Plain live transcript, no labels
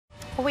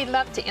Well, we'd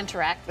love to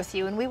interact with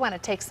you, and we want to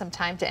take some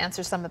time to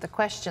answer some of the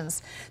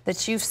questions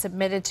that you've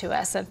submitted to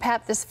us. And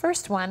Pat, this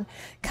first one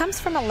comes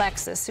from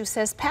Alexis, who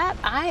says, Pat,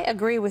 I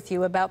agree with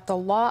you about the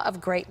law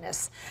of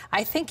greatness.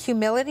 I think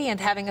humility and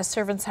having a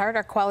servant's heart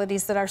are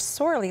qualities that are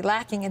sorely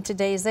lacking in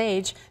today's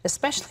age,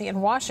 especially in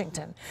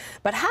Washington.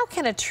 But how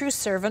can a true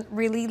servant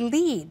really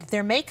lead?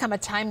 There may come a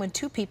time when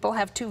two people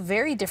have two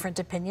very different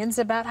opinions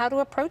about how to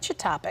approach a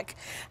topic.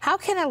 How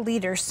can a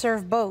leader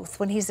serve both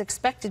when he's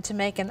expected to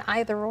make an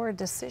either-or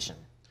decision?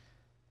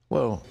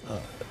 Well,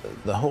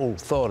 the whole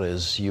thought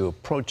is you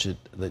approach it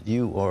that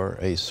you are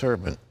a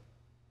servant.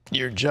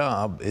 Your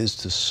job is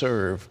to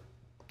serve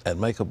and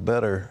make a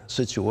better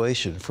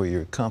situation for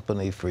your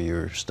company, for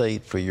your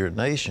state, for your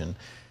nation,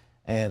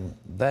 and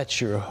that's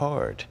your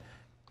heart.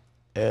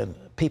 And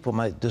people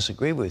might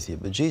disagree with you,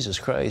 but Jesus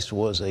Christ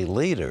was a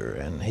leader,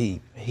 and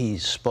he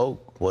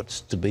spoke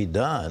what's to be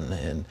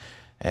done,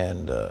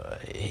 and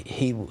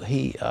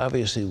he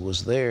obviously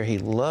was there. He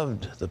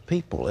loved the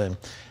people, and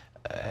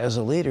as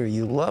a leader,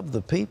 you love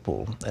the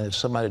people, and if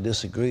somebody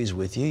disagrees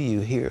with you, you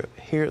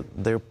hear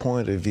their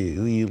point of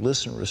view. You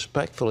listen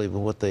respectfully to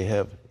what they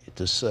have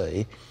to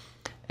say,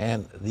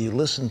 and you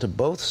listen to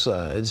both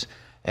sides,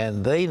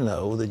 and they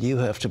know that you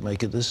have to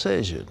make a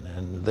decision,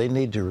 and they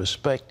need to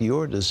respect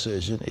your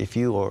decision if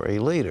you are a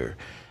leader.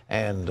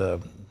 And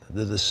the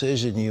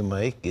decision you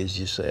make is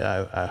you say,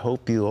 I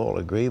hope you all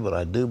agree, but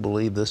I do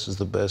believe this is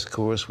the best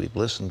course. We've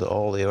listened to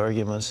all the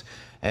arguments,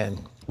 and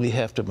we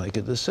have to make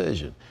a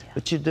decision. Yeah.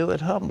 But you do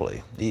it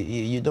humbly.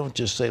 You don't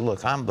just say,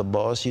 look, I'm the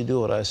boss. You do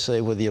what I say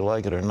whether you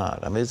like it or not.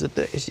 I mean,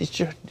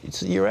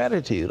 it's your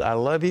attitude. I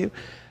love you.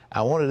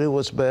 I want to do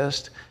what's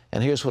best,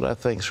 and here's what I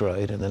think's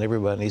right, and then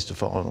everybody needs to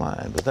fall in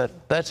line. But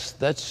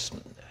that's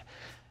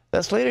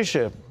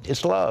leadership.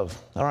 It's love,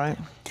 all right?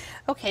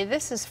 Okay,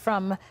 this is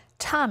from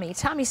Tommy.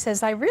 Tommy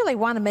says, I really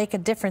want to make a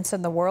difference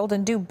in the world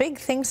and do big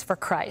things for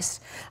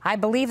Christ. I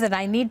believe that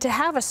I need to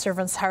have a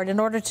servant's heart in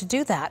order to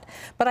do that,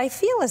 but I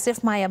feel as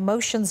if my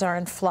emotions are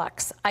in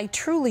flux. I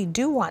truly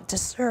do want to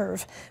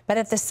serve, but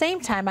at the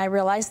same time, I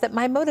realize that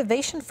my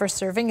motivation for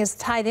serving is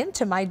tied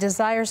into my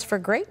desires for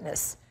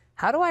greatness.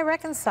 How do I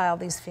reconcile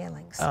these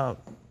feelings?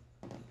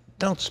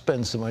 Don't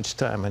spend so much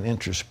time in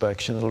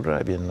introspection. It'll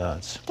drive you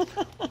nuts.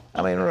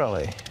 I mean,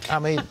 really. I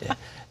mean,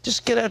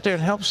 just get out there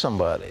and help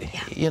somebody.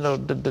 Yeah. You know,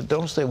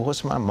 don't say, well,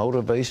 what's my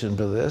motivation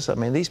for this? I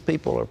mean, these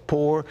people are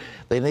poor.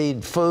 They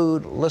need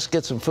food. Let's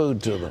get some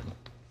food to them.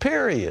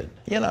 Period.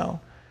 You know,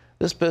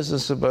 this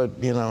business about,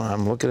 you know,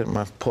 I'm looking at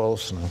my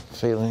pulse and I'm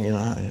feeling, you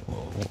know,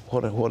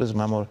 what is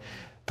my motive?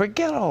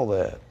 Forget all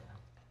that.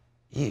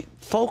 You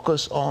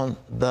focus on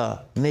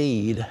the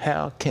need.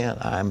 How can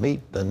I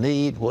meet the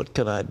need? What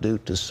can I do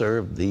to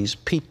serve these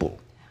people?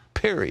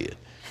 Period.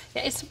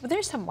 Yeah,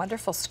 there's some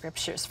wonderful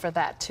scriptures for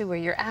that, too, where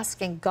you're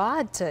asking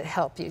God to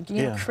help you.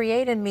 You know,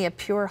 create in me a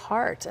pure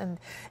heart.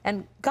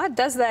 And God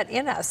does that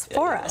in us,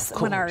 for us,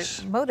 when our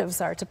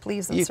motives are to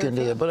please and serve You can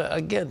do Him. that. But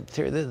again,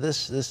 Terry,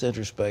 this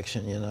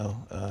introspection, you know,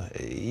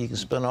 you can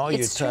spend all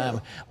your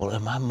time, well, are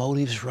my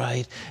motives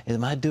right?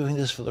 Am I doing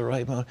this for the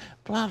right motive?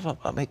 Blah, blah,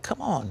 blah. I mean, come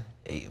on.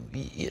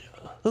 You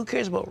know, who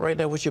cares about right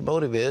now what your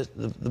motive is?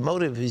 The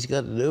motive he's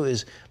got to do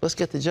is, let's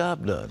get the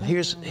job done.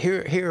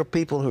 Here are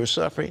people who are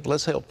suffering.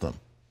 Let's help them.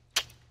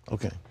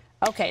 Okay.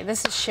 Okay,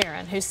 this is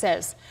Sharon, who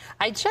says,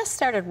 I just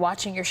started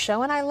watching your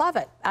show and I love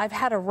it. I've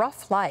had a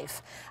rough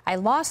life. I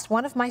lost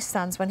one of my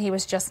sons when he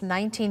was just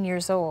 19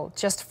 years old.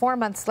 Just 4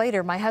 months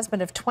later, my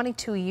husband of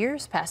 22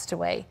 years passed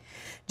away.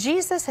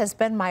 Jesus has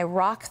been my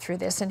rock through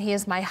this, and He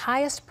is my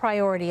highest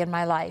priority in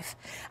my life.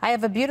 I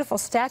have a beautiful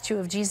statue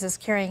of Jesus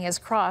carrying His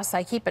cross.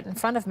 I keep it in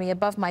front of me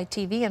above my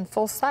TV in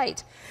full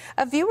sight.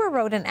 A viewer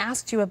wrote and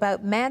asked you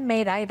about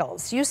man-made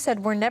idols. You said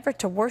we're never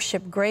to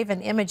worship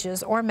graven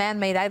images or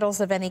man-made idols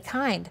of any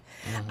kind.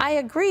 I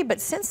agree, but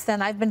since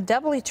then I've been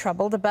deeply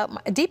troubled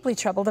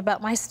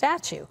about my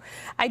statue.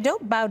 I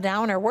don't bow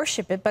down or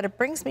worship it, but it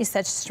brings me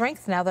such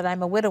strength now that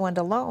I'm a widow and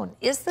alone.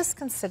 Is this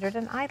considered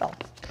an idol?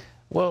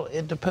 Well,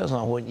 it depends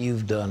on what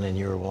you've done in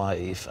your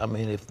life. I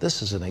mean, if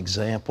this is an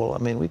example, I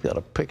mean, we've got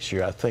a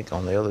picture, I think,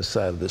 on the other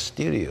side of the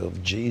studio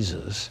of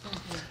Jesus.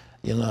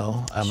 You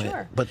know, I mean,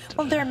 but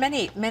well, there are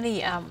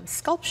many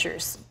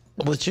sculptures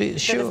that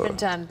have been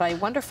done by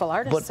wonderful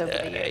artists over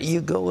the years.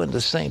 You go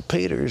into St.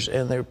 Peter's,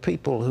 and there are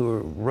people who are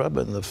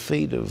rubbing the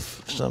feet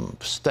of some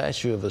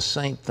statue of a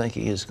saint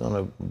thinking it's going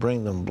to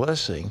bring them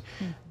blessing.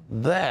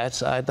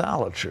 That's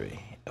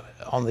idolatry.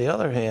 On the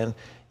other hand,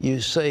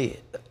 you say,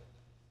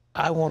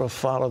 I want to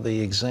follow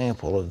the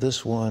example of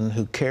this one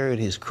who carried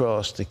his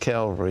cross to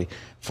Calvary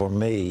for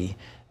me,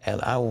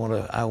 and I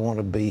want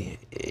to be.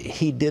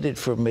 He did it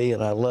for me,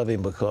 and I love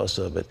him because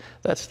of it.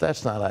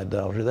 That's not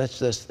idolatry.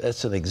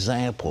 That's an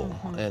example,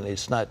 and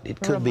it's not. It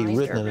could be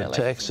written in a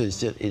text.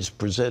 It's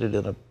presented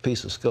in a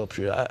piece of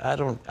sculpture. I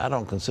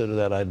don't consider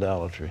that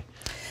idolatry.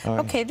 All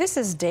right. Okay, this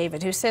is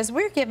David, who says,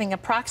 we're giving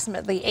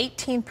approximately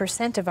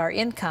 18% of our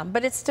income,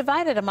 but it's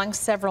divided among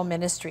several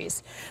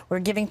ministries. We're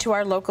giving to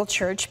our local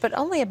church, but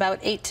only about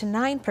 8 to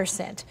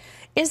 9%.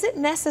 Is it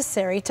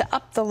necessary to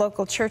up the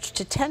local church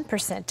to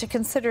 10% to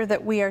consider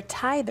that we are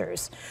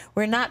tithers?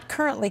 We're not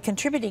currently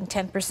contributing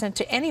 10%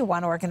 to any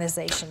one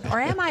organization. Or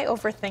am I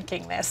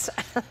overthinking this?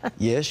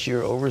 Yes,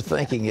 you're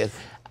overthinking it.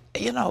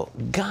 You know,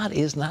 God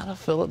is not a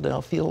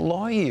Philadelphia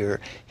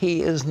lawyer.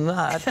 He is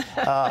not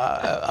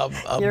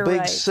a You're big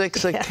right.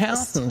 six Yes.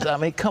 accountant. I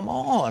mean, come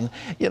on.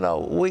 You know,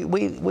 we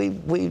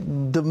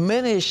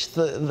diminish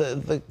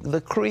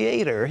the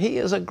Creator. He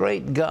is a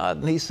great God,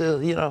 and He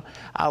says, you know,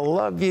 I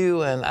love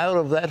you, and out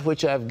of that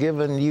which I've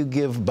given, you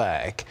give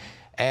back.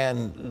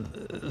 And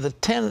the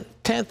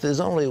tenth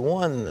is only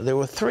one. There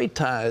were 3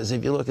 tithes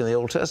if you look in the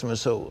Old Testament.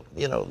 So,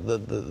 you know,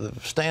 the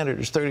standard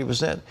is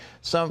 30%.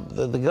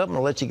 The government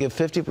will let you give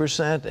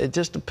 50%. It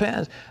just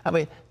depends. I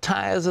mean,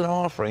 tithes and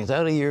offerings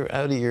out of your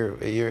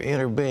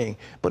inner being.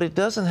 But it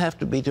doesn't have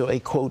to be to a,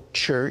 quote,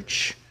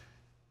 church.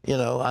 You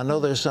know, I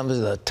know there's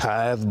something that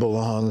tithe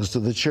belongs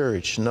to the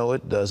church. No,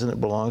 it doesn't. It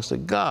belongs to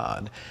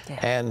God. Yeah.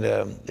 And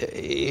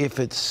if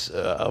it's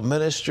a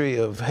ministry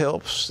of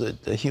helps,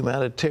 that the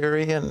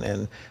humanitarian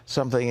and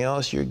something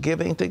else, you're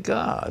giving to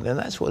God. And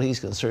that's what He's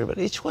concerned about.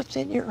 It's what's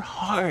in your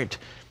heart.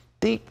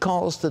 Deep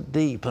calls to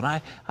deep. And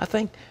I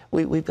think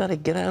we've got to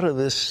get out of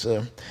this,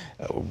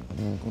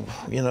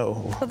 you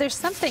know. Well, there's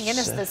something in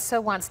us that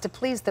so wants to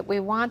please that we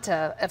want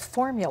a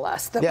formula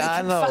that we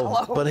can I know,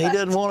 follow. but He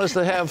doesn't want us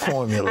to have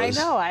formulas. I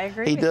know, I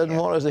agree He with doesn't you.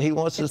 want us to, He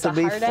wants us to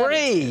be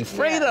free,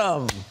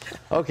 freedom. Yes.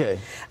 Okay.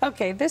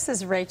 Okay, this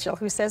is Rachel,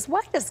 who says,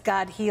 why does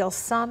God heal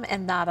some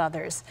and not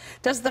others?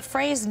 Does the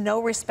phrase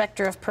no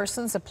respecter of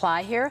persons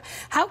apply here?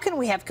 How can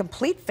we have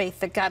complete faith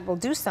that God will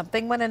do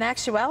something when in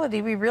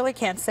actuality we really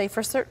can't say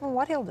for certain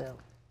what He'll do?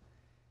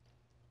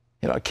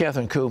 You know,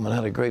 Catherine Kuhlman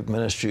had a great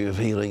ministry of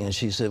healing, and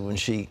she said when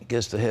she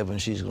gets to heaven,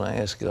 she's going to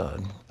ask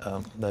God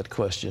that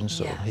question,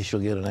 so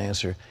she'll get an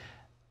answer.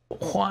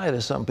 Why do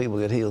some people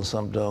get healed,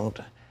 some don't?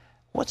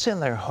 What's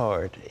in their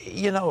heart?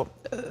 You know,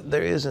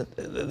 there isn't,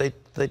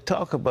 they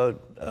talk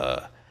about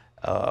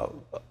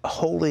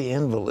holy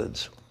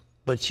invalids,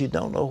 but you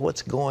don't know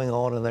what's going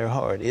on in their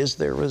heart. Is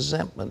there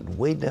resentment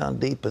way down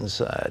deep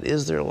inside?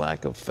 Is there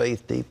lack of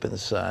faith deep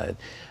inside?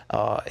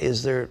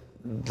 Is their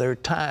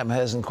time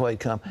hasn't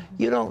quite come?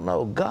 You don't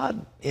know.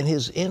 God, in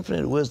His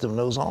infinite wisdom,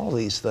 knows all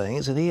these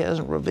things, and He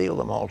hasn't revealed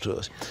them all to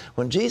us.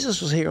 When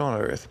Jesus was here on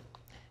earth,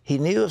 He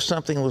knew if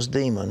something was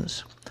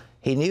demons.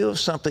 He knew if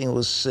something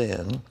was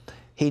sin.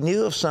 He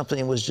knew if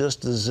something was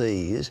just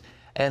disease.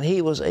 And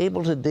He was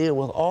able to deal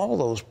with all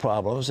those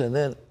problems, and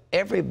then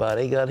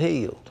everybody got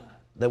healed.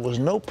 There was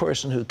no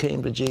person who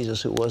came to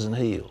Jesus who wasn't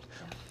healed.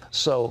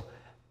 So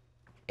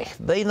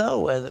they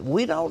know, and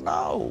we don't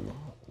know.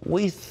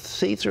 We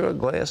see through a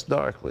glass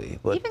darkly.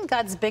 But even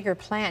God's bigger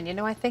plan. You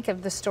know, I think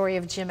of the story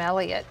of Jim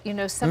Elliot. You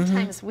know,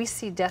 sometimes we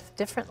see death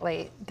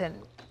differently than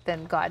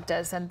God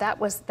does, and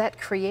that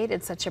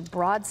created such a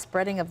broad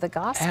spreading of the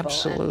gospel.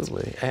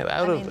 Absolutely.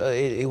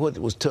 What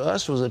was to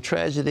us was a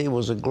tragedy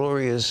was a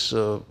glorious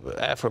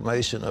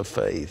affirmation of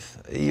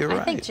faith. You're right.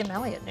 I think Jim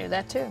Elliot knew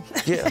that too.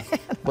 Yeah,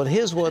 but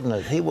his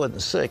wasn't. He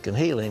wasn't sick and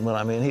healing, but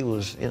I mean, he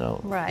was. You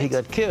know, he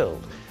got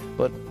killed.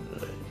 But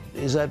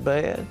is that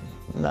bad?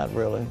 Not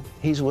really.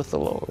 He's with the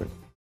Lord.